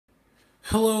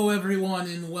Hello everyone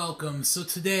and welcome. So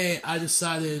today I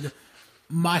decided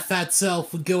my fat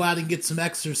self would go out and get some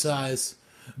exercise.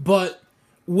 But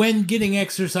when getting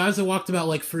exercise, I walked about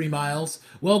like 3 miles.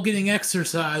 While getting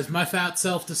exercise, my fat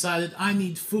self decided I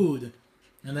need food.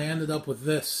 And I ended up with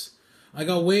this. I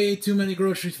got way too many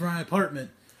groceries for my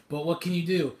apartment. But what can you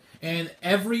do? And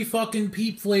every fucking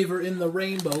peep flavor in the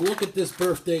rainbow. Look at this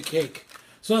birthday cake.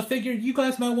 So I figured you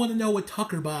guys might want to know what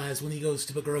Tucker buys when he goes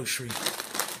to the grocery.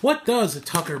 What does a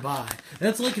Tucker buy?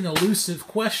 That's like an elusive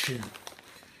question.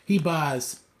 He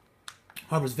buys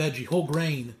Harvest Veggie, whole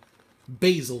grain,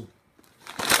 basil,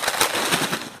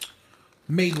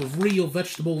 made with real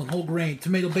vegetable and whole grain,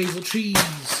 tomato, basil,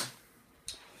 cheese.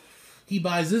 He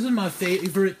buys, this is my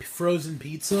favorite frozen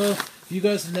pizza. If you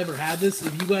guys have never had this,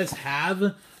 if you guys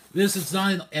have this, it's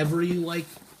not in every, like,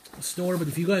 store, but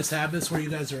if you guys have this where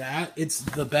you guys are at, it's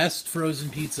the best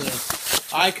frozen pizza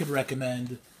I could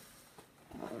recommend.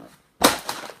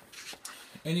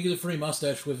 And you get a free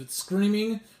mustache with it.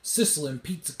 Screaming Sicilian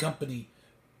Pizza Company.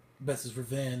 Best is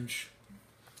revenge.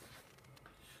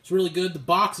 It's really good. The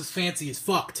box is fancy as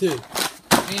fuck, too.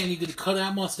 And you get a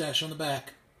cut-out mustache on the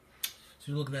back.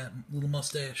 So you look at that little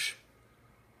mustache.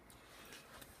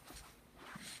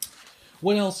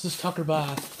 What else does Tucker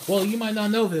buy? Well, you might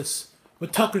not know this,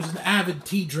 but Tucker's an avid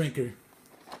tea drinker.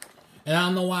 And I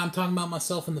don't know why I'm talking about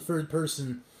myself in the third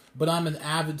person, but I'm an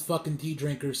avid fucking tea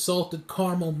drinker. Salted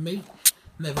caramel mate.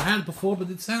 Never had it before, but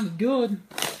it sounded good.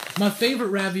 My favorite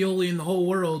ravioli in the whole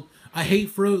world. I hate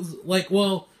frozen,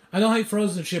 I don't hate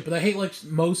frozen shit, but I hate, like,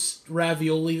 most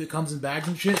ravioli that comes in bags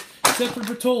and shit, except for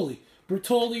Bertolli.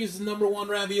 Bertolli is the #1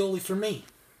 ravioli for me.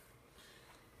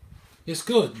 It's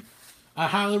good. I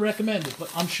highly recommend it,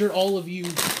 but I'm sure all of you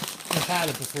have had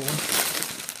it before.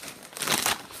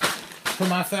 For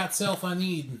my fat self, I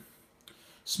need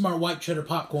smart white cheddar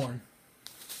popcorn.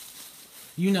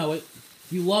 You know it.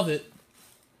 You love it.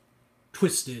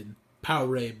 Twisted,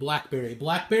 Powerade, Blackberry.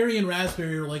 Blackberry and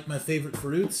raspberry are like my favorite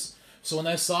fruits. So when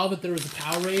I saw that there was a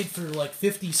Powerade for like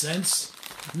 50 cents,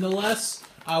 no less,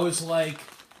 I was like,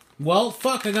 well,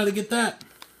 fuck, I gotta get that.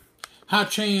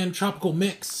 Hot Chan Tropical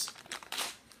Mix.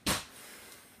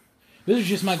 This is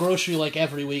just my grocery like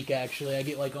every week, actually. I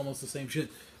get like almost the same shit.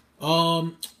 I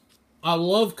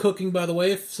love cooking, by the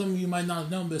way, if some of you might not have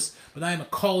known this, but I am a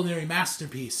culinary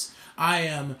masterpiece. I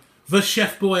am the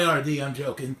Chef Boyardee, I'm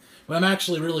joking. But I'm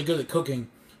actually really good at cooking.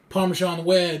 Parmesan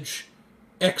wedge,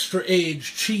 extra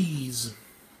aged cheese.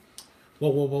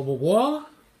 Whoa.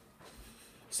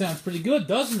 Sounds pretty good,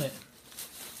 doesn't it?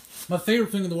 My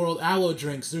favorite thing in the world, aloe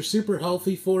drinks. They're super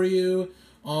healthy for you.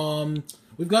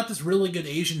 We've got this really good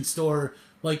Asian store,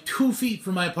 like 2 feet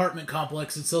from my apartment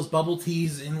complex. It sells bubble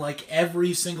teas in like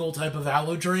every single type of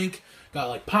aloe drink. Got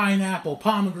like pineapple,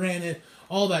 pomegranate,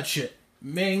 all that shit.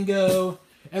 Mango,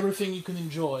 everything you can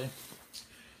enjoy.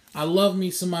 I love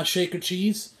me some my shaker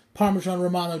cheese. Parmesan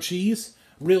Romano cheese.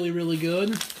 Really, really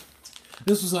good.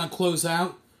 This was on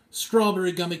closeout.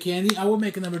 Strawberry gummy candy. I would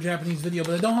make another Japanese video,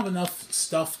 but I don't have enough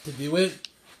stuff to do it.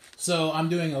 So I'm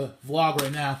doing a vlog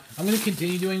right now. I'm going to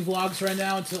continue doing vlogs right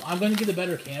now until I'm going to get a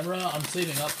better camera. I'm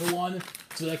saving up for one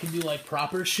so that I can do like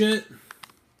proper shit.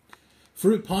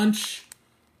 Fruit punch.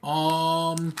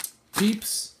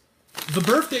 Peeps. The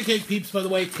birthday cake Peeps, by the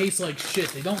way, taste like shit.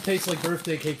 They don't taste like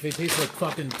birthday cake. They taste like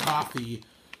fucking coffee.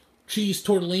 Cheese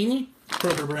tortellini.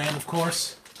 Kroger brand, of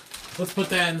course. Let's put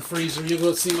that in the freezer. You'll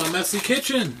go see my messy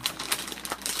kitchen.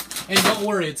 And don't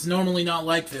worry, it's normally not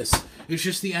like this. It's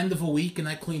just the end of a week, and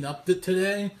I clean up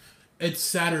today. It's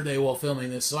Saturday while filming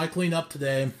this, so I clean up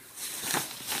today.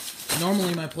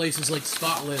 Normally my place is, like,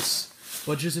 spotless,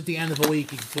 but just at the end of a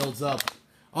week, it fills up.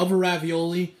 Other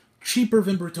ravioli, cheaper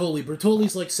than Bertolli.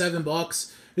 Bertolli's like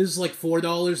 $7. This is like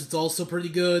 $4. It's also pretty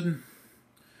good.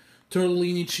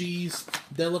 Tortellini cheese,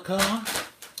 Delica.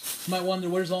 You might wonder,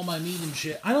 where's all my meat and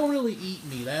shit? I don't really eat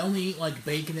meat. I only eat, like,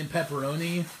 bacon and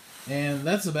pepperoni, and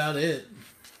that's about it.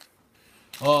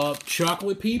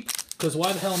 Chocolate Peep, because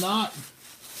why the hell not?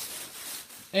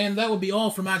 And that would be all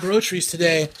for my groceries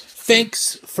today.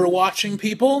 Thanks for watching,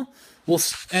 people. We'll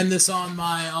end this on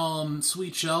my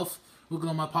sweet shelf. Look at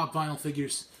all my pop vinyl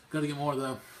figures. Gotta get more,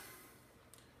 though.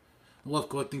 I love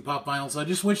collecting pop vinyls. I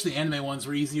just wish the anime ones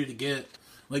were easier to get.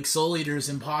 Like, Soul Eater is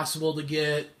impossible to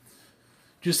get.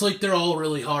 Just, like, they're all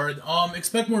really hard.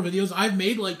 Expect more videos. I've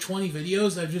made, like, 20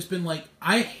 videos. I've just been, like,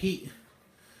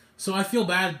 So I feel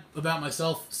bad about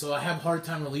myself, so I have a hard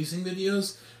time releasing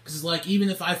videos. Because, like, even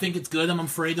if I think it's good, I'm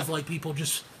afraid of, like, people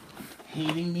just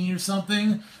hating me or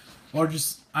something. Or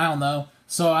just, I don't know.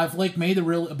 So I've, like, made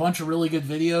a bunch of really good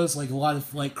videos. Like, a lot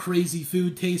of, like, crazy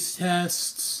food taste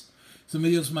tests. Some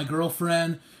videos with my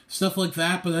girlfriend. Stuff like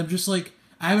that. But I'm just, like,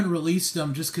 I haven't released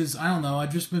them just because, I don't know,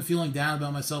 I've just been feeling down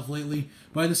about myself lately.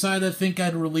 But I decided I think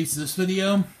I'd release this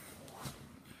video.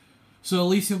 So at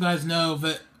least you guys know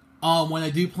that when I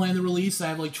do plan to release, I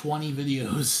have like 20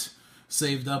 videos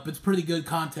saved up. It's pretty good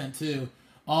content too.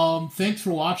 Thanks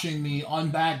for watching me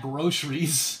unbag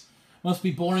groceries. Must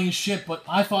be boring as shit, but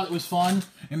I thought it was fun,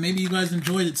 and maybe you guys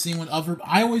enjoyed it, seeing what other...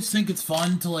 I always think it's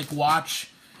fun to, like,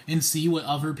 watch and see what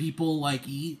other people, like,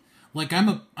 eat. Like,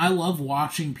 I love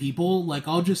watching people. Like,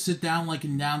 I'll just sit down, like,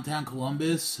 in downtown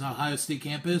Columbus, Ohio State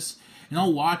campus, and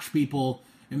I'll watch people,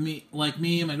 and me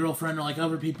and my girlfriend, or, like,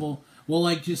 other people, we'll,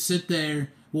 like, just sit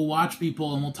there, we'll watch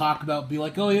people, and we'll talk about, be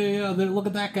like, oh, yeah, look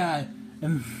at that guy,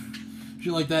 and...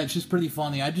 shit like that. It's just pretty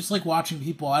funny. I just like watching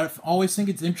people. I always think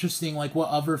it's interesting, like, what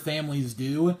other families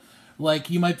do. Like,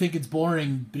 you might think it's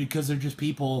boring because they're just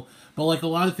people, but, like, a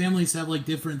lot of families have, like,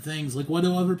 different things. Like, what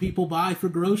do other people buy for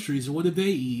groceries, or what do they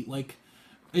eat? Like,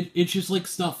 it's just, like,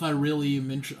 stuff I'm really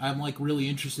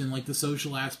interested in, like, the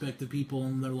social aspect of people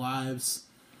and their lives.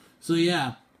 So,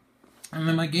 yeah. And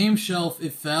then my game shelf,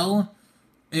 it fell.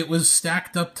 It was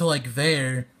stacked up to, like,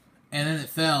 there, and then it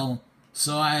fell.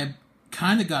 So I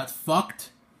kind of got fucked,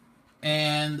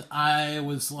 and I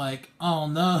was like, oh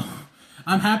no.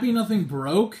 I'm happy nothing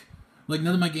broke, like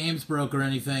none of my games broke or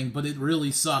anything, but it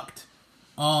really sucked.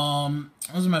 Those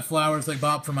are my flowers I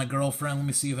bought for my girlfriend. Let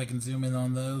me see if I can zoom in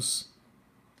on those.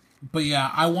 But yeah,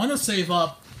 I want to save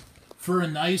up for a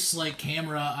nice, like,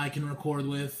 camera I can record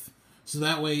with, so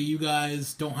that way you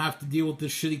guys don't have to deal with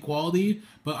this shitty quality,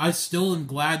 but I still am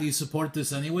glad you support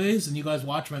this anyways, and you guys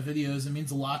watch my videos. It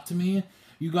means a lot to me.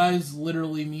 You guys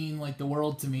literally mean, like, the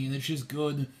world to me, and it's just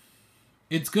good.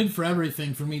 It's good for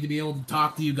everything for me to be able to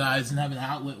talk to you guys and have an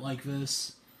outlet like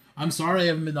this. I'm sorry I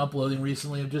haven't been uploading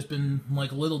recently. I've just been,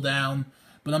 like, a little down,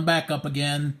 but I'm back up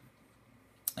again,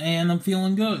 and I'm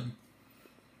feeling good.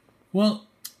 Well,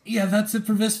 yeah, that's it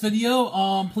for this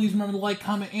video. Please remember to like,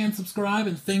 comment, and subscribe,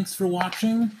 and thanks for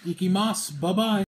watching. Ikimasu. Bye-bye.